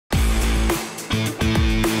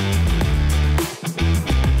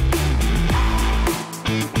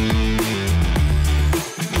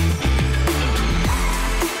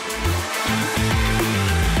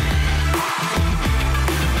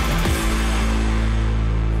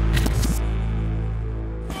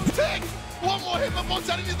but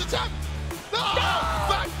Bonchan is the champ. No!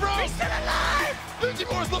 Back throw! He's still alive!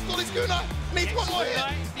 Fujimura's lost all his kunai. Needs one more hit.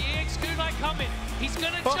 The EX kunai coming. He's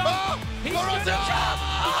gonna jump. He's Bonchan! gonna jump.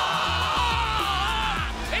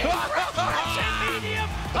 Impressive medium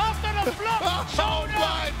after the flop shoulder. Oh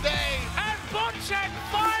my day! And Bonchan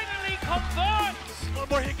finally converts. One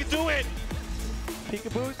more hit can do it.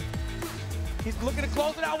 Peekaboos. He's looking to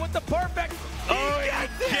close it out with the perfect. Oh, he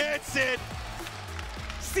gets it.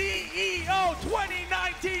 CEO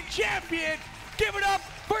 2019 champion. Give it up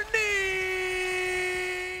for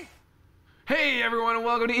Nee. Hey everyone, and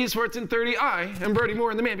welcome to ESPORTSIN30. I am Brody Moore,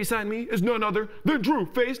 and the man beside me is none other than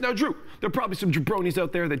Drewface. Now, Drew, there are probably some jabronis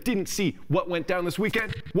out there that didn't see what went down this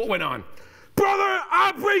weekend. What went on? Brother,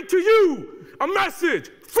 I bring to you a message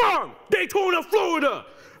from Daytona, Florida.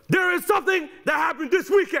 There is something that happened this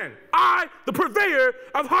weekend. I, the purveyor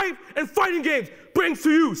of hype and fighting games, brings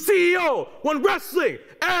to you CEO when wrestling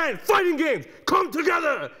and fighting games come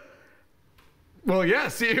together. Well,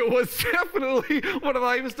 yes, it was definitely one of the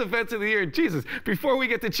hypest events of the year. Jesus, before we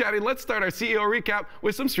get to chatting, let's start our CEO recap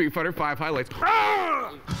with some Street Fighter V highlights.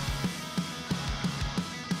 Ah!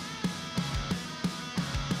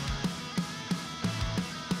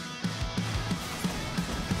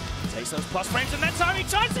 Takes those plus frames, and that time he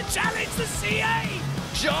tries to challenge the CA.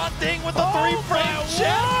 Jaunting with a three-frame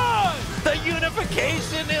check. The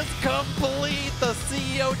unification is complete. The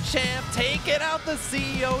CEO champ taking out the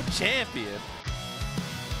CEO champion.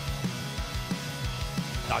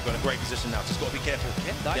 Not got a great position now, just got to be careful.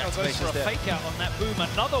 Yeah, Dino goes for a fake out on that boom.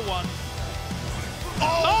 Another one.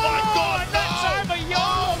 Oh my God! And that time a Oh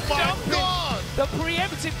Young my jumping. God! The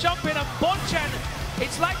preemptive jump in, and Bonchan,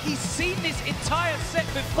 it's like he's seen this entire set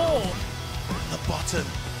before. The button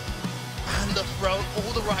and the throw,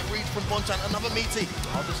 all the right reads from Bonchan. Another meaty.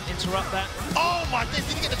 I'll just interrupt that. Oh my days!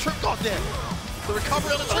 Did he get the trip guard there? The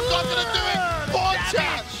recovery on the trip guard gonna do it. The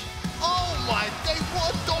Bonchan! damage. Oh my days!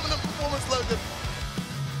 What a dominant performance, Logan.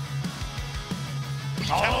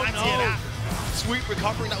 Oh no! That. Sweet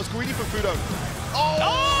recovery. That was greedy from Fudo. Oh,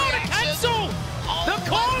 the reaction. cancel! Oh, The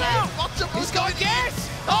call out! He's going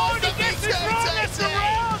Yes! Oh, and he gets his round after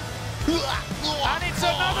round! And it's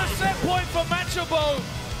another set point for Machobo.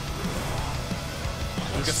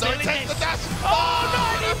 So takes the dash. Oh,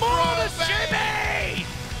 not the anymore, the throw, shimmy!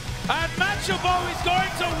 And Machobo is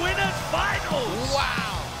going to winners finals.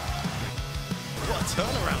 Wow! What a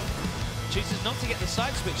turnaround. Chooses not to get the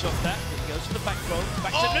side switch off that. He goes for the back throw.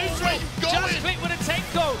 Back to neutral. Going. Just click with a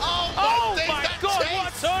Tenko. Oh my God, what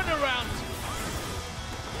a turnaround.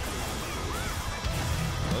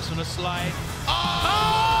 Goes on a slide.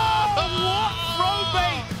 Oh, what throw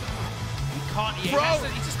bait! He can't,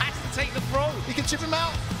 he just has to take the throw. You can chip him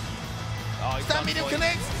out. Oh, he's Stand medium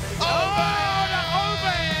connects. Oh, the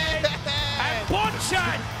overhead! And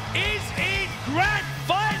Bonchan is in grand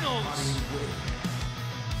finals.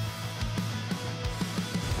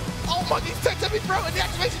 Oh my, he's takes every throw and the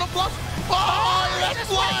activation on plus. Oh, that's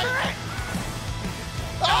flying.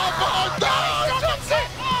 Oh, no, he drops it.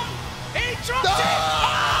 He drops it.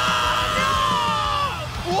 Oh, no!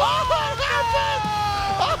 What happened?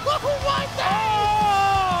 Oh, my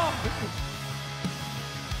God.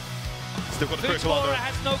 Still got the critical on Fujimura though.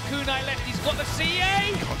 has no kunai left. He's got the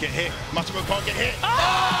CA. Can't get hit. Machobo can't get hit.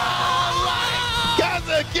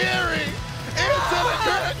 Kazagiri into the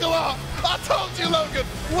critical arc. I told you, Logan,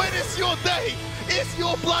 when it's your day, it's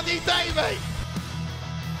your bloody day, mate.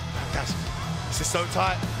 This is so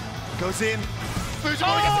tight. Goes in.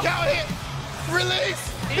 Fujimura gets a counter hit. Release.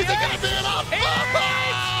 Is it going to be enough?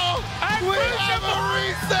 Oh, And we have a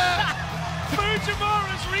reset.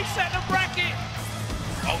 Fujimura's reset the bracket.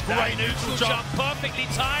 Oh, great neutral jump. Perfectly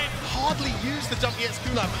timed. Hardly used the jump against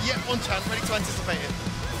kunai, but yet Bonchan ready to anticipate it.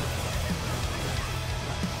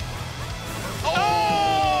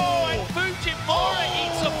 Oh, and Fujimura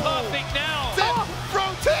eats a perfect now. Throw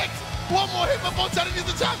ticked. One more hit, but Bonchan is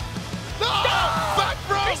the champ. No! Back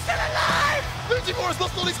throw. He's still alive. Fujimura's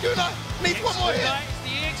lost all his kunai. Needs one more hit.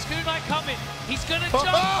 The EX kunai coming. He's gonna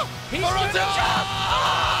jump. He's gonna jump.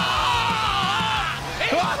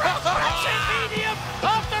 Impressive medium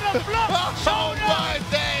after the flop shoulder. My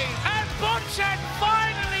day. And Bonchan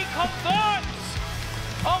finally converts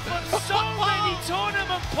off so many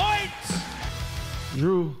tournament points.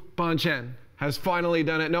 Drew, Bonchan has finally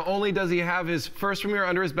done it. Not only does he have his first premiere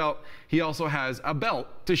under his belt, he also has a belt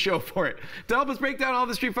to show for it. To help us break down all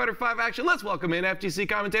the Street Fighter V action, let's welcome in FGC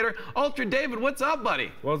commentator UltraDavid. What's up,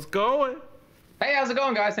 buddy? What's going? Hey, how's it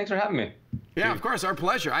going, guys? Thanks for having me. Yeah, of course, our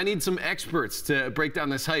pleasure. I need some experts to break down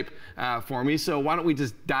this hype for me, so why don't we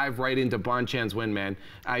just dive right into Bonchan's win, man.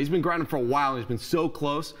 He's been grinding for a while, and he's been so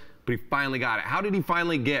close, but he finally got it. How did he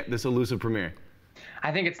finally get this elusive premiere?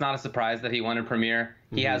 I think it's not a surprise that he won a Premier.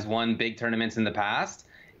 He has won big tournaments in the past,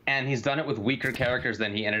 and he's done it with weaker characters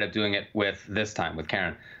than he ended up doing it with this time with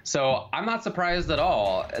Karin. So I'm not surprised at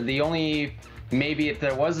all. The only, maybe if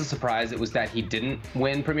there was a surprise, it was that he didn't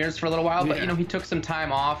win Premiers for a little while, but you know, he took some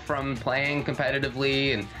time off from playing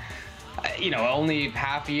competitively, and you know, only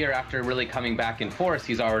half a year after really coming back in force,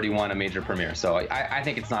 he's already won a major Premier. So I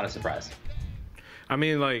think it's not a surprise. I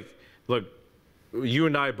mean, like, look, you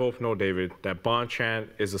and I both know, David, that Bonchan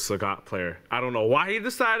is a Sagat player. I don't know why he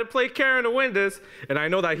decided to play Karin to win this, and I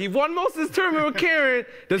know that he won most of his tournament with Karin.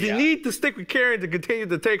 Does he need to stick with Karin to continue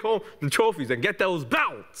to take home the trophies and get those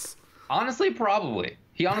belts? Honestly, probably.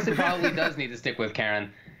 He honestly probably does need to stick with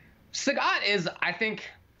Karin. Sagat is, I think,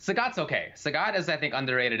 Sagat's okay. Sagat is, I think,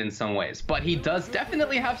 underrated in some ways, but he does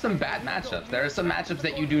definitely have some bad matchups. There are some matchups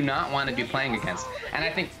that you do not want to be playing against, and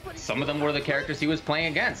I think some of them were the characters he was playing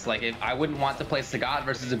against. Like, if I wouldn't want to play Sagat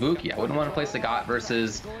versus Ibuki. I wouldn't want to play Sagat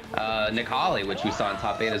versus Nikali, which we saw in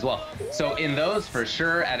top 8 as well. So in those, for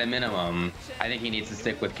sure, at a minimum, I think he needs to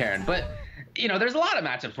stick with Karin. But you know, there's a lot of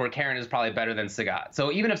matchups where Karin is probably better than Sagat.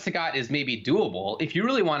 So even if Sagat is maybe doable, if you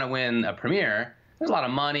really want to win a Premier, there's a lot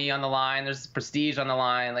of money on the line, there's prestige on the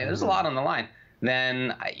line, like there's a lot on the line,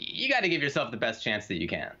 then you got to give yourself the best chance that you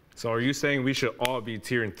can. So are you saying we should all be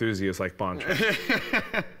tier enthusiasts like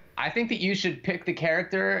Bonchan? I think that you should pick the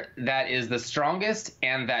character that is the strongest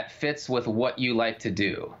and that fits with what you like to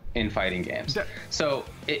do in fighting games. So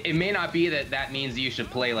it may not be that that means you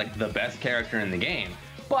should play like the best character in the game,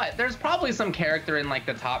 but there's probably some character in like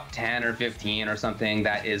the top 10 or 15 or something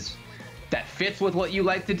that fits with what you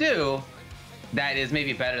like to do, that is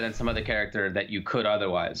maybe better than some other character that you could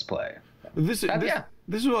otherwise play. This is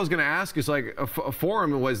what I was going to ask. Is like a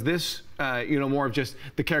forum. Was this, you know, more of just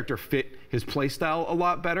the character fit his playstyle a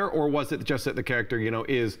lot better, or was it just that the character, you know,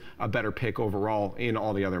 is a better pick overall in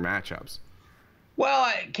all the other matchups? Well,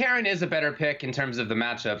 Karin is a better pick in terms of the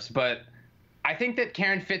matchups, but I think that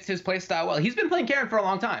Karin fits his playstyle well. He's been playing Karin for a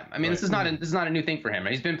long time. I mean, this is not a new thing for him.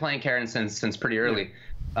 He's been playing Karin since pretty early.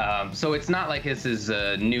 So it's not like this is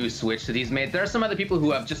a new switch that he's made. There are some other people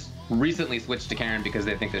who have just recently switched to Karin because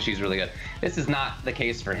they think that she's really good. This is not the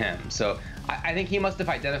case for him. So I think he must have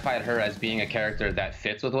identified her as being a character that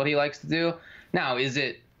fits with what he likes to do. Now, is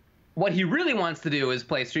it what he really wants to do is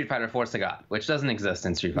play Street Fighter 4 Sagat, which doesn't exist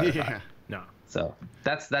in Street Fighter 5. No. So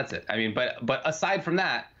that's it. I mean, but aside from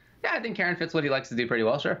that, yeah, I think Karin fits what he likes to do pretty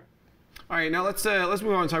well, sure. All right, now let's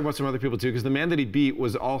move on and talk about some other people too, because the man that he beat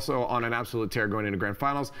was also on an absolute tear going into grand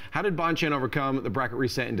finals. How did Bonchan overcome the bracket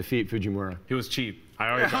reset and defeat Fujimura? He was cheap. I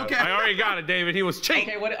already got it, David. He was cheap.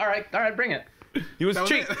 Okay, all right, bring it. He was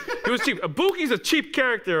cheap. He was cheap. Ibuki's a cheap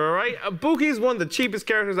character, all right? Ibuki's one of the cheapest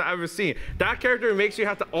characters I've ever seen. That character makes you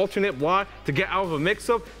have to alternate Y to get out of a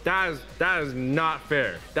mix-up. That is not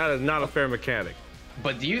fair. That is not a fair mechanic.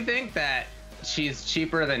 But do you think that she's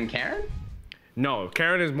cheaper than Karin? No,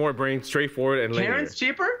 Karin is more straightforward and linear. Karin's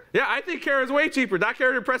cheaper? Yeah, I think Karin's way cheaper. That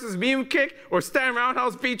character presses beam kick or stand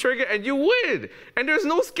roundhouse B trigger and you win. And there's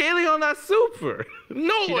no scaling on that super.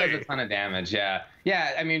 No way. She does a ton of damage, yeah.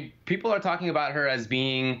 Yeah, I mean, people are talking about her as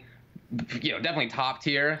being, you know, definitely top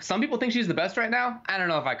tier. Some people think she's the best right now. I don't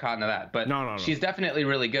know if I caught into that, but no. She's definitely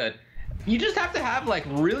really good. You just have to have like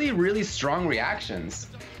really, really strong reactions.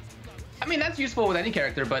 I mean, that's useful with any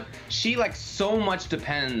character, but she like so much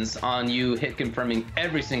depends on you hit confirming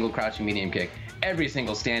every single crouching medium kick, every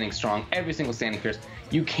single standing strong, every single standing fierce.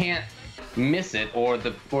 You can't miss it, or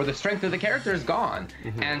the strength of the character is gone.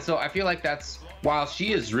 And so I feel like that's, while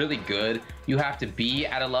she is really good, you have to be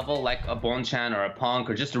at a level like a Bonchan or a Punk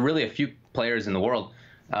or just really a few players in the world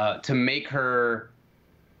to make her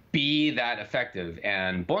be that effective.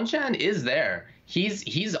 And Bonchan is there.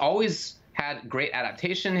 He's always had great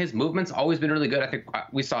adaptation. His movement's always been really good. I think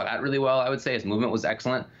we saw that really well. I would say his movement was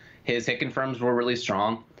excellent. His hit confirms were really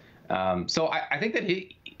strong. So I think that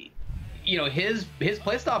his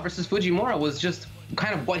playstyle versus Fujimura was just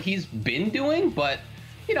kind of what he's been doing. But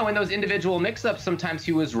you know, in those individual mix-ups, sometimes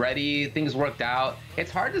he was ready. Things worked out.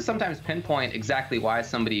 It's hard to sometimes pinpoint exactly why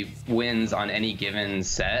somebody wins on any given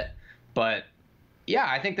set. But yeah,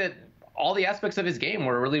 I think that all the aspects of his game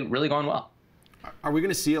were really, really going well. Are we going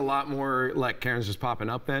to see a lot more like Karin's just popping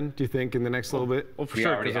up then, do you think, in the next little bit? Well, for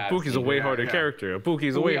sure, because Ibuki's a way harder character.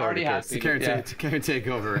 Ibuki's a way harder character. It's Karin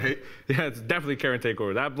takeover, right? Yeah, it's definitely Karin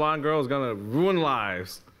takeover. That blonde girl is going to ruin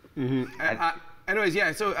lives. Anyways,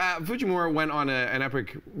 yeah, so Fujimura went on an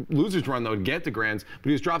epic losers run, though, to get to Grands, but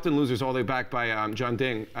he was dropped in losers all the way back by John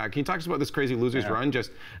Ding. Can you talk to us about this crazy losers run, just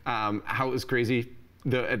how it was crazy,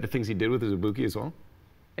 the things he did with his Ibuki as well?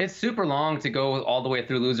 It's super long to go all the way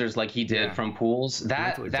through losers like he did from pools.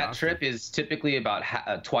 That trip is typically about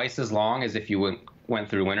twice as long as if you went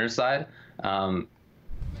through winner's side.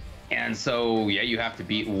 And so, yeah, you have to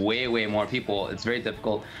beat way more people. It's very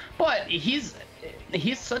difficult. But he's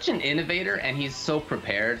such an innovator, and he's so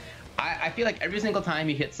prepared. I feel like every single time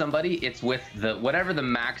he hits somebody, it's with whatever the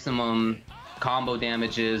maximum combo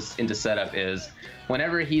damage is into setup is.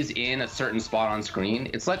 Whenever he's in a certain spot on screen,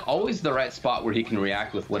 it's like always the right spot where he can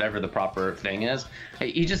react with whatever the proper thing is.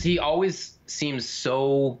 He always seems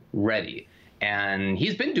so ready, and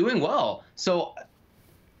he's been doing well. So,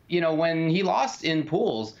 you know, when he lost in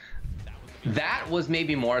pools, that was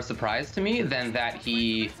maybe more a surprise to me than that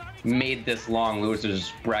he made this long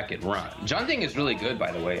losers bracket run. Junding is really good,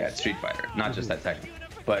 by the way, at Street Fighter, not just at Tekken.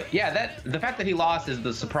 But yeah, the fact that he lost is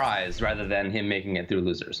the surprise rather than him making it through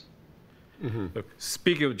losers. Look,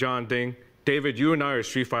 speaking of John Ding, David, you and I are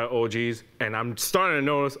Street Fighter OGs, and I'm starting to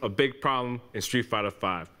notice a big problem in Street Fighter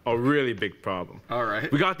 5. A really big problem. All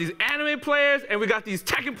right. We got these anime players and we got these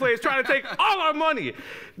Tekken players trying to take all our money.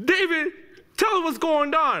 David, tell us what's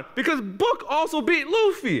going on, because Book also beat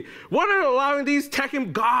Luffy. What are allowing these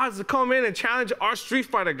Tekken gods to come in and challenge our Street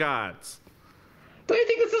Fighter gods? Don't you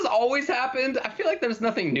think this has always happened? I feel like there's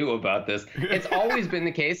nothing new about this. It's always been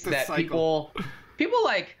the case that people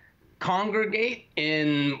like congregate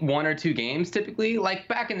in 1 or 2 games typically. Like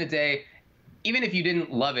back in the day, even if you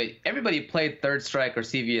didn't love it, everybody played Third Strike or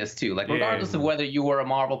CVS2. Like regardless of whether you were a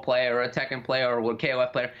Marvel player or a Tekken player or a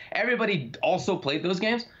KOF player, everybody also played those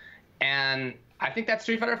games. And I think that's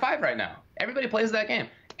Street Fighter 5 right now. Everybody plays that game.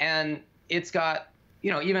 And it's got,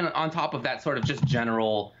 you know, even on top of that sort of just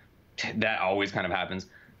general, that always kind of happens,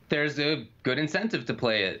 there's a good incentive to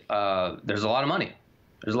play it. There's a lot of money.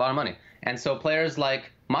 There's a lot of money. And so players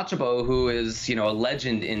like Machabo, who is, you know, a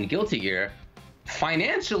legend in Guilty Gear,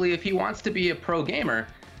 financially, if he wants to be a pro gamer,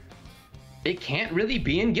 it can't really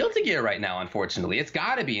be in Guilty Gear right now, unfortunately. It's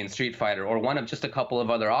got to be in Street Fighter or one of just a couple of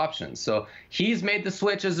other options. So he's made the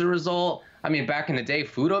switch as a result. I mean, back in the day,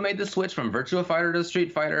 Fudo made the switch from Virtua Fighter to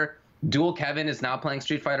Street Fighter. Dual Kevin is now playing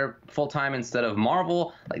Street Fighter full-time instead of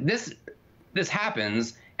Marvel. Like this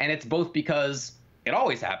happens, and it's both because it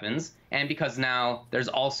always happens and because now there's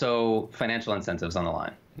also financial incentives on the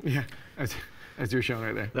line. Yeah, that's your show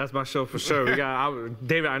right there. That's my show for sure. We got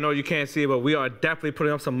David, I know you can't see it, but we are definitely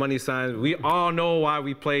putting up some money signs. We all know why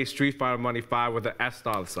we play Street Fighter Money 5 with the S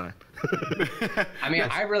dollar sign. I mean,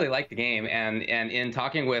 I really like the game, and in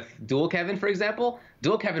talking with Dual Kevin, for example,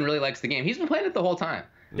 Dual Kevin really likes the game. He's been playing it the whole time.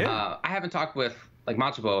 Yeah. I haven't talked with like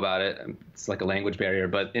Machabo about it. It's like a language barrier,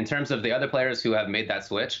 but in terms of the other players who have made that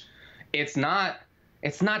switch, it's not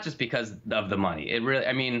just because of the money. It really,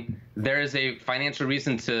 I mean, there is a financial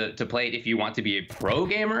reason to play it if you want to be a pro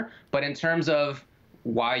gamer, but in terms of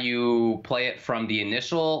why you play it from the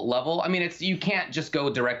initial level, I mean, you can't just go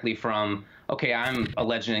directly from, okay, I'm a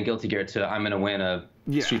legend in Guilty Gear to I'm going to win a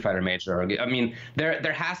Street Fighter major. I mean,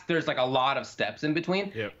 there's like a lot of steps in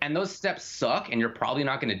between, and those steps suck, and you're probably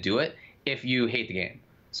not going to do it if you hate the game.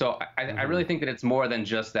 So I really think that it's more than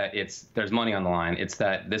just that there's money on the line. It's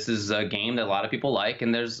that this is a game that a lot of people like,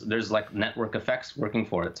 and there's like network effects working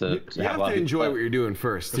for it to you have to enjoy what you're doing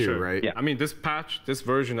first too, right? Yeah. I mean, this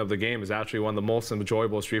version of the game is actually one of the most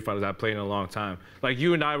enjoyable Street Fighters I've played in a long time. Like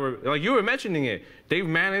you and I were mentioning it. They've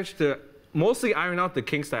managed to mostly iron out the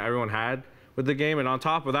kinks that everyone had with the game, and on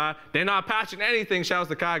top of that, they're not patching anything. Shouts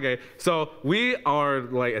to Kage. So we are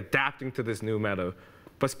like adapting to this new meta.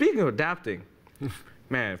 But speaking of adapting,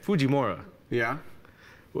 man, Fujimura. Yeah.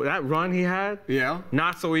 That run he had. Yeah.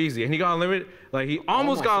 Not so easy, and he got eliminated. Like he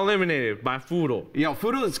almost got eliminated by Fudo. Yeah,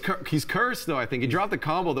 Fudo he's cursed though. I think he dropped the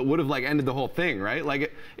combo that would have like ended the whole thing, right?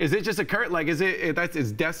 Like, is it just a curse? Like,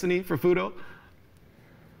 it's destiny for Fudo?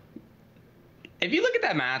 If you look at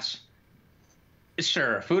that match,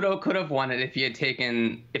 sure, Fudo could have won it if he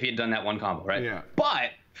had done that one combo, right? Yeah.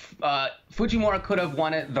 But Fujimura could have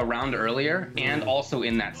won it the round earlier and also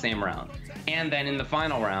in that same round. And then in the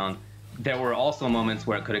final round, there were also moments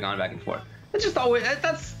where it could have gone back and forth. It's just always,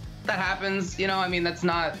 that happens, you know, I mean,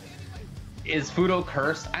 is Fudo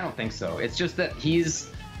cursed? I don't think so. It's just that he's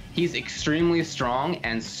extremely strong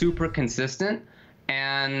and super consistent,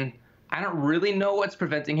 and I don't really know what's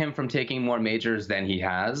preventing him from taking more majors than he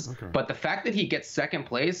has. Okay. But the fact that he gets second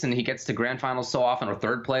place and he gets to grand finals so often, or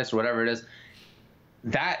third place or whatever it is,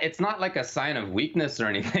 that it's not like a sign of weakness or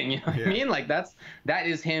anything, you know what I mean? Like that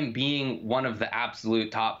is him being one of the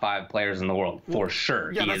absolute top 5 players in the world for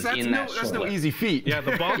sure. Yeah, that's no easy feat. Yeah,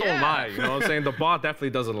 the ball don't lie. You know what I'm saying? The ball definitely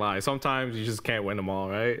doesn't lie. Sometimes you just can't win them all,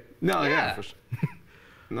 right? No, yeah, for sure.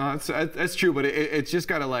 No, that's true, but it's just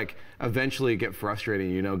gotta like eventually get frustrating,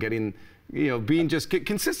 you know, getting you know, being just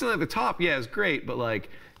consistent at the top, yeah, is great, but like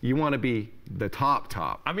you want to be the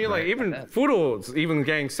top. I mean, like even Fudo's even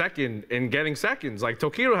getting second and getting seconds. Like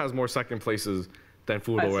Tokido has more second places than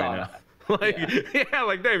Fudo right now. Like, yeah,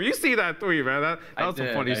 like Dave, you see that 3, man. That was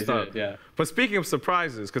some funny stuff. Yeah. But speaking of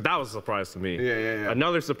surprises, because that was a surprise to me. Yeah.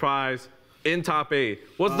 Another surprise in top 8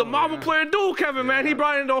 was the Marvel player duel, Kevin, man. He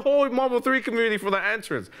brought in the whole Marvel 3 community for the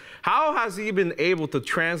entrance. How has he been able to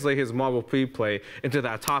translate his Marvel 3 play into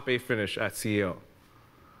that top 8 finish at CEO?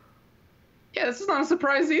 Yeah, this is not a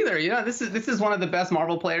surprise either. You know, this is one of the best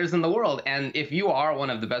Marvel players in the world, and if you are one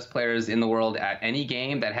of the best players in the world at any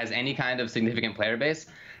game that has any kind of significant player base,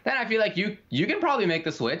 then I feel like you can probably make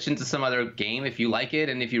the switch into some other game if you like it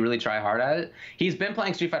and if you really try hard at it. He's been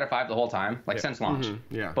playing Street Fighter V the whole time, like since launch.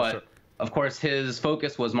 Yeah, but sure. Of course, his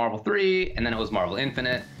focus was Marvel 3, and then it was Marvel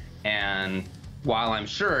Infinite. And while I'm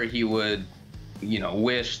sure he would, you know,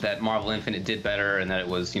 wish that Marvel Infinite did better and that it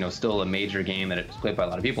was, you know, still a major game that it was played by a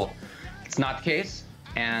lot of people, it's not the case.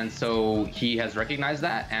 And so he has recognized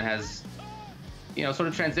that and has, you know, sort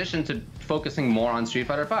of transitioned to focusing more on Street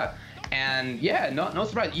Fighter V. And yeah, no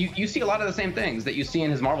surprise. You see a lot of the same things that you see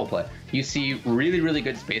in his Marvel play. You see really, really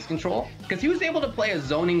good space control, because he was able to play a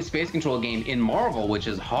zoning space control game in Marvel, which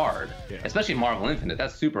is hard, especially Marvel Infinite.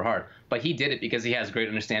 That's super hard. But he did it because he has great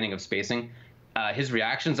understanding of spacing. His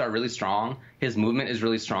reactions are really strong. His movement is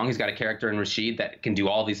really strong. He's got a character in Rashid that can do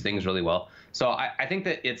all these things really well. So I think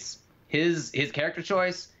that it's his character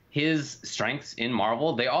choice, his strengths in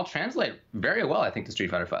Marvel, they all translate very well, I think, to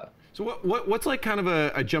Street Fighter V. So what's like kind of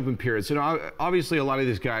a jumping period? So obviously a lot of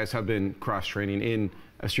these guys have been cross-training in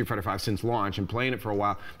Street Fighter V since launch and playing it for a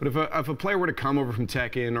while. But if a player were to come over from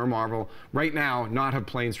Tekken or Marvel right now, not have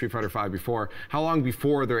played Street Fighter V before, how long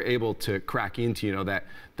before they're able to crack into, you know,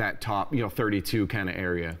 that top, you know, 32 kind of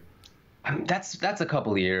area? That's a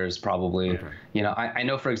couple of years probably. Okay. You know, I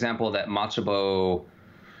know, for example, that Machabo,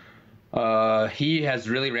 he has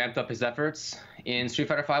really ramped up his efforts in Street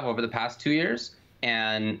Fighter V over the past 2 years.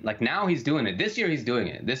 And like now he's doing it. This year he's doing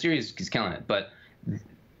it. This year he's killing it. But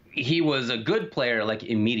he was a good player like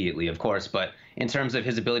immediately, of course. But in terms of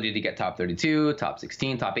his ability to get top 32, top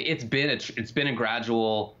 16, top 8, it's been a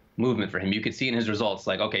gradual movement for him. You could see in his results,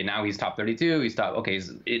 like, okay, now he's top 32. He's top. Okay,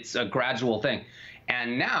 it's a gradual thing.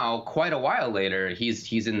 And now, quite a while later,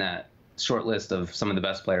 he's in that short list of some of the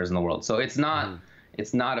best players in the world. So it's not.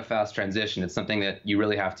 It's not a fast transition. It's something that you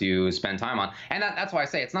really have to spend time on. And that's why I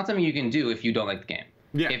say it's not something you can do if you don't like the game.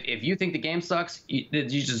 Yeah. If you think the game sucks, you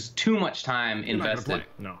just too much time invested.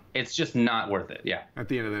 No. It's just not worth it. Yeah. At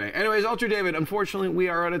the end of the day. Anyways, UltraDavid, unfortunately, we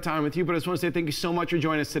are out of time with you, but I just want to say thank you so much for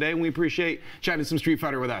joining us today, and we appreciate chatting some Street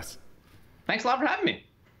Fighter with us. Thanks a lot for having me.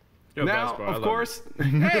 Yo, now, of course,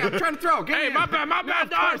 hey, I'm trying to throw. Hey, my bad,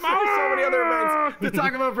 There's so many other events to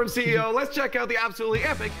talk about from CEO. Let's check out the absolutely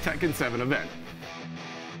epic Tekken 7 event.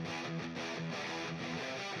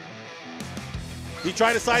 He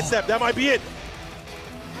tried to sidestep. That might be it.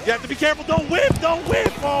 You have to be careful. Don't whip. Don't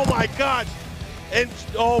whip. Oh, my God. And,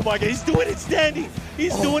 oh, my God. He's doing it standing.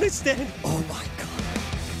 He's doing it standing. Oh, my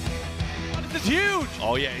God. This is huge.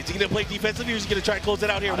 Oh, yeah. Is he going to play defensively or is he going to try and close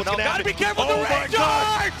it out here? What's going to happen? Gotta be careful. Oh, the range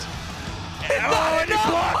dart. Oh,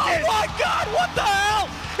 oh, my God. What the hell?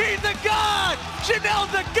 He's a god.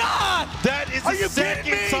 Chanel's a god. That is the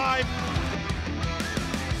second time.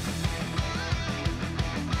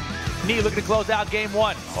 Knee looking to close out game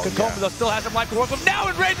 1. Kakoma though still has some life to work with. Now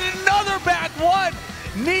enraged in another back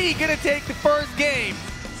 1. Knee gonna take the first game.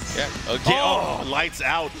 Yeah, again, lights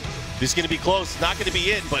out. This is gonna be close. Not gonna be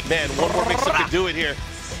it, but man, one more mix-up can do it here.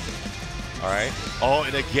 All right. Oh,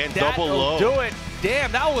 and again, double low. Do it.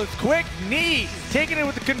 Damn, that was quick. Knee taking it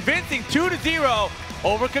with a convincing 2-0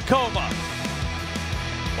 over Kakoma.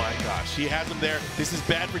 My gosh, he has him there. This is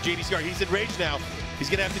bad for JDCR. He's enraged now. He's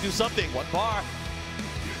gonna have to do something. One bar.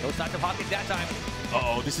 No signs of Hawkins that time.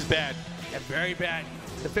 Uh-oh, this is bad. Yeah, very bad.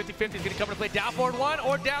 The 50-50 is going to come into play down forward 1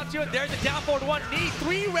 or down 2. There's the down forward 1. Knee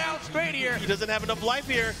 3 rounds straight here. He doesn't have enough life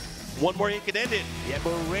here. One more hit can end it. Yeah,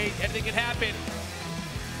 but anything can happen.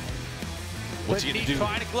 What's he going to do?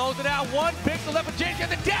 Trying to close it out. 1 pixel left with James.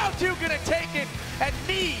 And the down 2 going to take it. And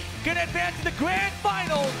Knee going to advance to the grand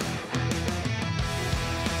finals.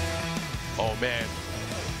 Oh, man.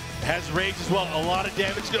 Has rage as well. A lot of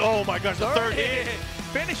damage. Oh, my gosh. The third hit.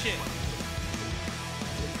 Finish it.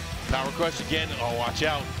 Power crush again. Oh, watch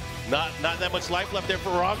out. Not that much life left there for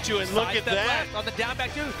Rongchu, and look at that. Left on the down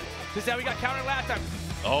back too. This is how we got countered last time.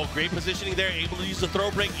 Oh, great positioning there. Able to use the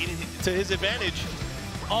throw break to his advantage.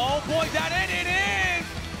 Oh boy, that it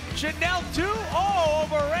is. Chanel 2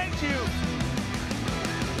 over Rongchu.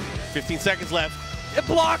 15 seconds left. It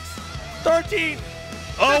blocks. 13.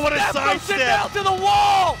 Oh, what a sidestep. Chanel to the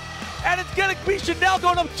wall. and it's gonna be Chanel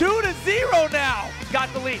going up 2-0 now.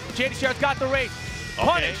 Got the lead. JDCR's got the race.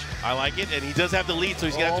 Punish. Okay, I like it, and he does have the lead, so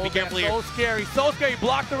he's gonna have to be careful here. So scary, so scary.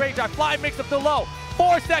 Block the range. I fly mix up the low.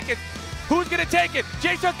 4 seconds. Who's gonna take it?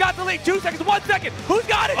 JDCR's got the lead. 2 seconds, 1 second. Who's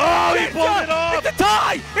got it? Oh, he pulled it off. It's a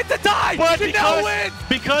tie. It's a tie. But Chanel wins.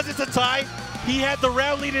 because it's a tie, he had the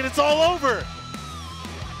round lead, and it's all over.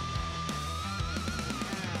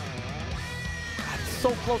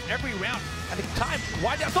 So close every round. I think time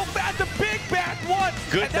wind down so fast. The big bad one.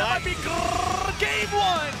 Good and that might be game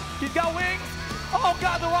 1. He's got wings. Oh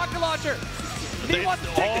God, the rocket launcher. He wants to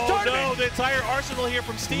take the tournament. Oh no, the entire arsenal here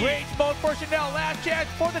from Steve. Rage mode for Chanel. Last chance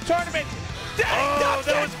for the tournament. Oh,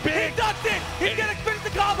 that was big. He ducked it. He's gonna finish the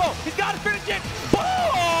combo. He's got to finish it.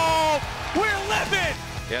 Boom! We're living.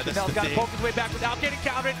 Yeah, this Chanel's is got to big. poke his way back without getting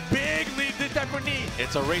counted. Big lead this time for Knee.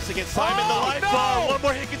 It's a race against Simon, the life no! bar. One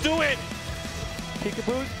more hit can do it.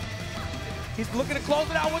 Peekaboo. He's looking to close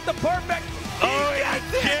it out with the perfect. Oh, he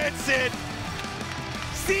gets it.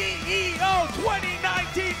 CEO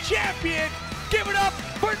 2019 champion. Give it up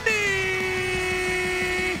for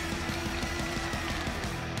Knee.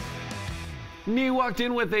 Knee walked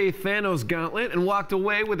in with a Thanos gauntlet and walked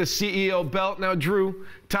away with a CEO belt. Now, Drew,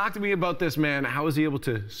 talk to me about this man. How was he able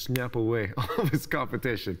to snap away all of his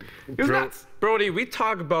competition? It was nuts. Brody, we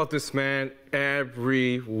talk about this man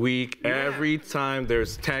every week. Every time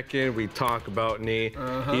there's Tekken, we talk about Knee.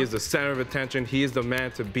 He is the center of attention. He is the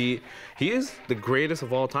man to beat. He is the greatest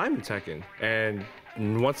of all time in Tekken. And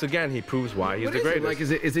once again, he proves why he's the greatest. Like,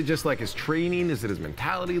 is it just like his training? Is it his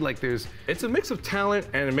mentality? Like, It's a mix of talent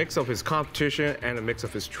and a mix of his competition and a mix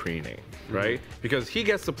of his training, right? Because he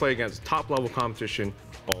gets to play against top-level competition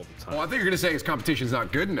all the time. Oh, I think you're gonna say his competition's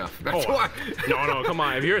not good enough. That's why. No, come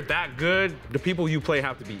on. If you're that good, the people you play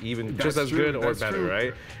have to be even just as good or better,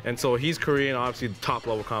 right? And so he's Korean, obviously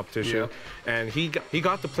top-level competition, and he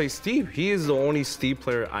got to play Steve. He is the only Steve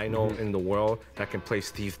player I know in the world that can play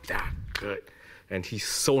Steve that good. And he's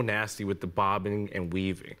so nasty with the bobbing and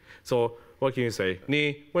weaving. So what can you say?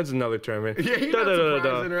 Knee wins another tournament. Yeah, he's not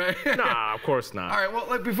surprising, right? Nah, of course not. All right, well,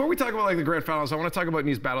 like, before we talk about like the grand finals, I want to talk about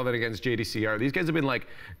Knee's battle then against JDCR. These guys have been like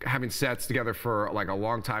having sets together for like a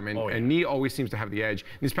long time, and, and Knee always seems to have the edge.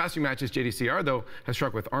 In these past few matches, JDCR though has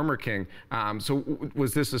struck with Armor King. So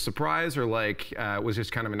was this a surprise, or like was this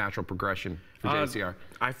kind of a natural progression for JDCR?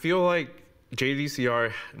 I feel like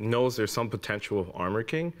JDCR knows there's some potential of Armor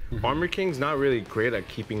King. Armor King's not really great at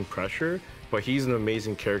keeping pressure, but he's an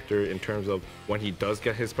amazing character in terms of when he does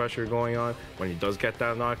get his pressure going on, when he does get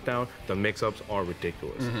that knockdown, the mix-ups are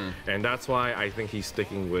ridiculous. And that's why I think he's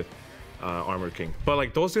sticking with Armor King. But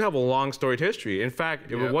like, those two have a long storied history. In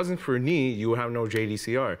fact, if it wasn't for Knee, you would have no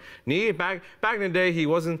JDCR. Knee, back in the day, he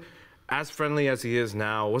wasn't as friendly as he is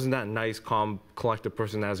now, wasn't that nice, calm, collected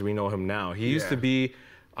person as we know him now. He used to be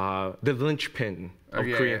the linchpin of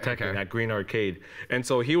Korean Tekken at Green Arcade. And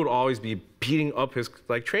so he would always be beating up his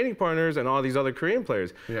like training partners and all these other Korean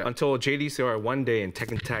players until JDCR one day in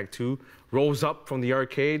Tekken Tag 2 rose up from the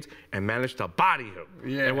arcades and managed to body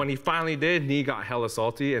him. And when he finally did, Knee got hella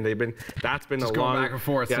salty, and that's been a long back and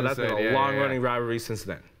forth. That's been a long running rivalry since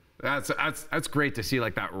then. That's great to see,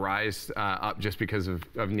 like that rise up just because of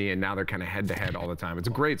Knee, and now they're kind of head-to-head all the time. It's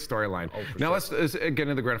a great storyline. Now let's get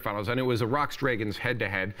into the grand finals. And it was a Rocks Dragons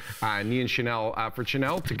head-to-head, Knee and Chanel. For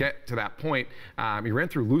Chanel to get to that point, he ran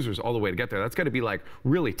through losers all the way to get there. That's got to be like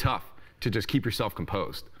really tough to just keep yourself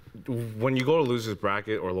composed. When you go to losers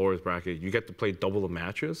bracket or lowers bracket, you get to play double the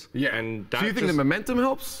matches. And so you think the momentum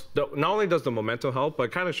helps? Not only does the momentum help, but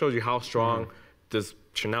it kind of shows you how strong this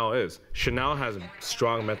Chanel is. Chanel has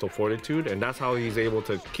strong mental fortitude, and that's how he's able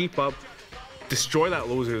to keep up, destroy that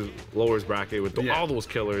lowers bracket with all those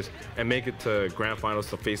killers, and make it to grand finals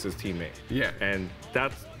to face his teammate. And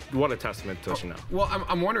that's what a testament to Chanel. Well,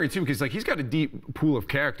 I'm wondering too, because like he's got a deep pool of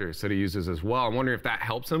characters that he uses as well. I'm wondering if that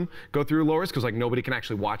helps him go through lowers, because like nobody can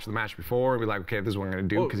actually watch the match before and be like, okay, this is what I'm going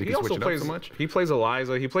to do, because he can switch it up so much. He plays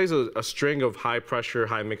Eliza. He plays a string of high pressure,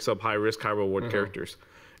 high mix-up, high risk, high reward characters,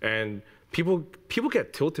 and people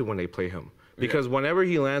get tilted when they play him. Because whenever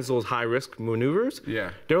he lands those high-risk maneuvers,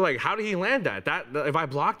 they're like, how did he land that? If I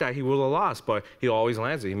blocked that, he would have lost. But he always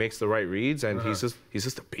lands it. He makes the right reads, and he's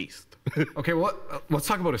just a beast. Okay, well, let's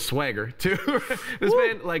talk about his swagger too.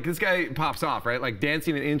 This guy pops off, right? Like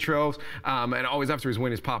dancing in intros, and always after his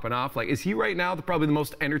win is popping off. Like, is he right now probably the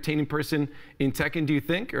most entertaining person in Tekken, do you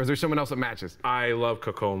think? Or is there someone else that matches? I love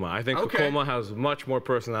Kokoma. I think Kokoma has much more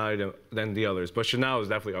personality than the others, but Chanel is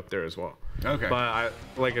definitely up there as well. But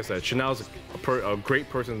like I said, Chanel's a great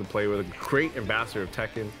person to play with, a great ambassador of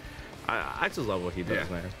Tekken. I just love what he does,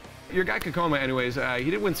 man. Your guy Kokoma, anyways, he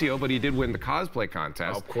didn't win CO, but he did win the cosplay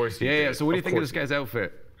contest. Of course he did. So what do you think of this guy's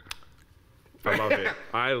outfit? I love it.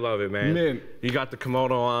 I love it, man. He got the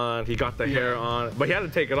kimono on, he got the hair on, but he had to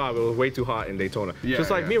take it off. It was way too hot in Daytona.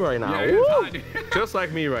 Just like me right now. Just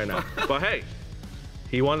like me right now. But hey,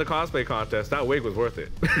 he won the cosplay contest. That wig was worth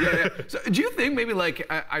it. So do you think maybe like,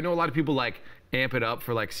 I know a lot of people like amp it up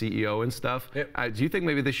for like CEO and stuff. Do you think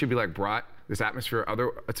maybe this should be like brought, this atmosphere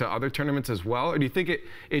to other tournaments as well? Or do you think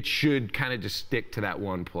it should kind of just stick to that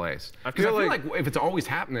one place? Because I feel like if it's always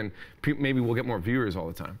happening, maybe we'll get more viewers all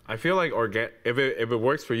the time. I feel like if it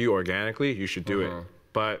works for you organically, you should do it.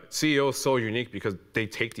 But CEO is so unique because they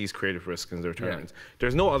take these creative risks in their tournaments.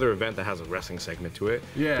 There's no other event that has a wrestling segment to it.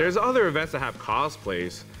 There's other events that have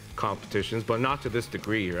cosplays competitions, but not to this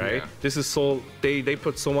degree, right? This is so, they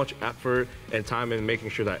put so much effort and time in making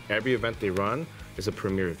sure that every event they run is a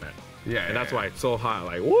premier event. And that's why it's so hot,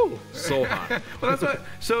 like, woo, so hot. Well, that's what,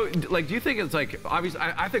 so, like, do you think it's like, obviously,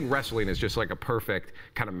 I think wrestling is just like a perfect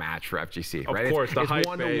kind of match for FGC, right? Of course, the hype,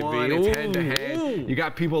 baby. It's one-to-one, it's head-to-head. You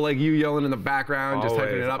got people like you yelling in the background, just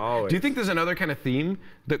hyping it up. Do you think there's another kind of theme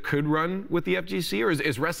that could run with the FGC, or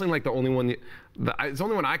is wrestling like the only one, it's the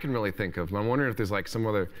only one I can really think of? I'm wondering if there's like some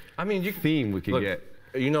other theme we could get.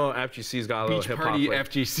 You know, FGC's got a little hip hop. Party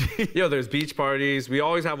FGC. Yo, there's beach parties. We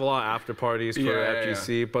always have a lot of after parties for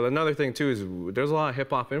FGC. But another thing too is there's a lot of hip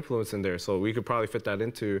hop influence in there, so we could probably fit that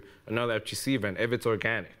into another FGC event if it's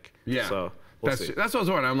organic. So we'll see. That's what I was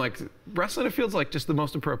wondering. I'm like, wrestling, it feels like just the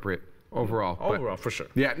most appropriate overall. Overall, for sure.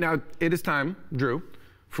 Yeah. Now it is time, Drew,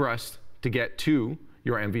 for us to get to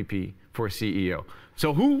your MVP for CEO.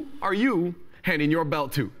 So who are you handing your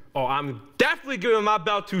belt to? Oh, I'm definitely giving my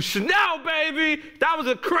belt to Chanel, baby. That was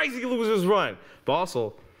a crazy loser's run. But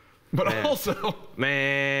also,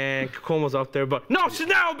 man, Kokomo's up there. But no,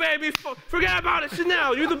 Chanel, baby. Forget about it,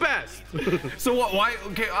 Chanel. You're the best. So why?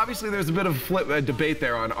 Okay, obviously there's a bit of a debate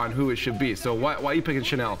there on who it should be. So why are you picking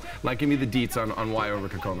Chanel? Like, give me the deets on why over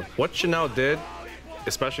Kokomo. What Chanel did,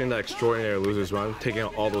 especially in that extraordinary losers run, taking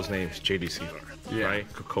out all those names, JDC, right?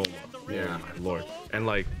 Kokomo. Oh my lord. And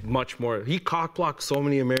like much more. He cock blocked so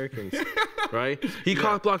many Americans, right? He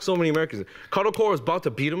cock blocked so many Americans. Kadokura was about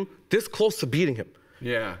to beat him, this close to beating him.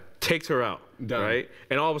 Takes her out, right?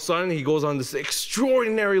 And all of a sudden he goes on this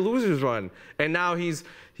extraordinary losers run. And now he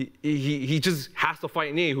just has to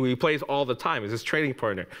fight Nee, who he plays all the time. Is his trading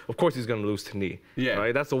partner. Of course he's gonna lose to Nee.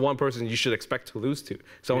 Right? That's the one person you should expect to lose to.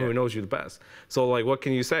 Someone who knows you the best. So like, what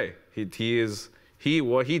can you say?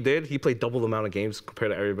 What he did, he played double the amount of games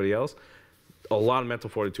compared to everybody else. A lot of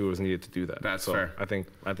mental fortitude was needed to do that. That's fair. I think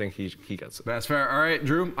he gets it. That's fair. All right,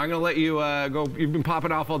 Drew, I'm gonna let you go. You've been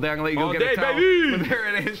popping off all day. I'm gonna let you go get a towel. Baby. But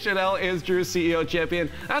there it is. Chanel is Drew's CEO champion.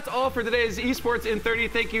 That's all for today's Esports in 30.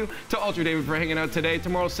 Thank you to UltraDavid for hanging out today.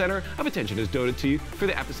 Tomorrow's center of attention is doted to you for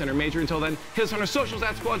the Epicenter Major. Until then, hit us on our socials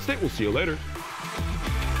at Squad State. We'll see you later.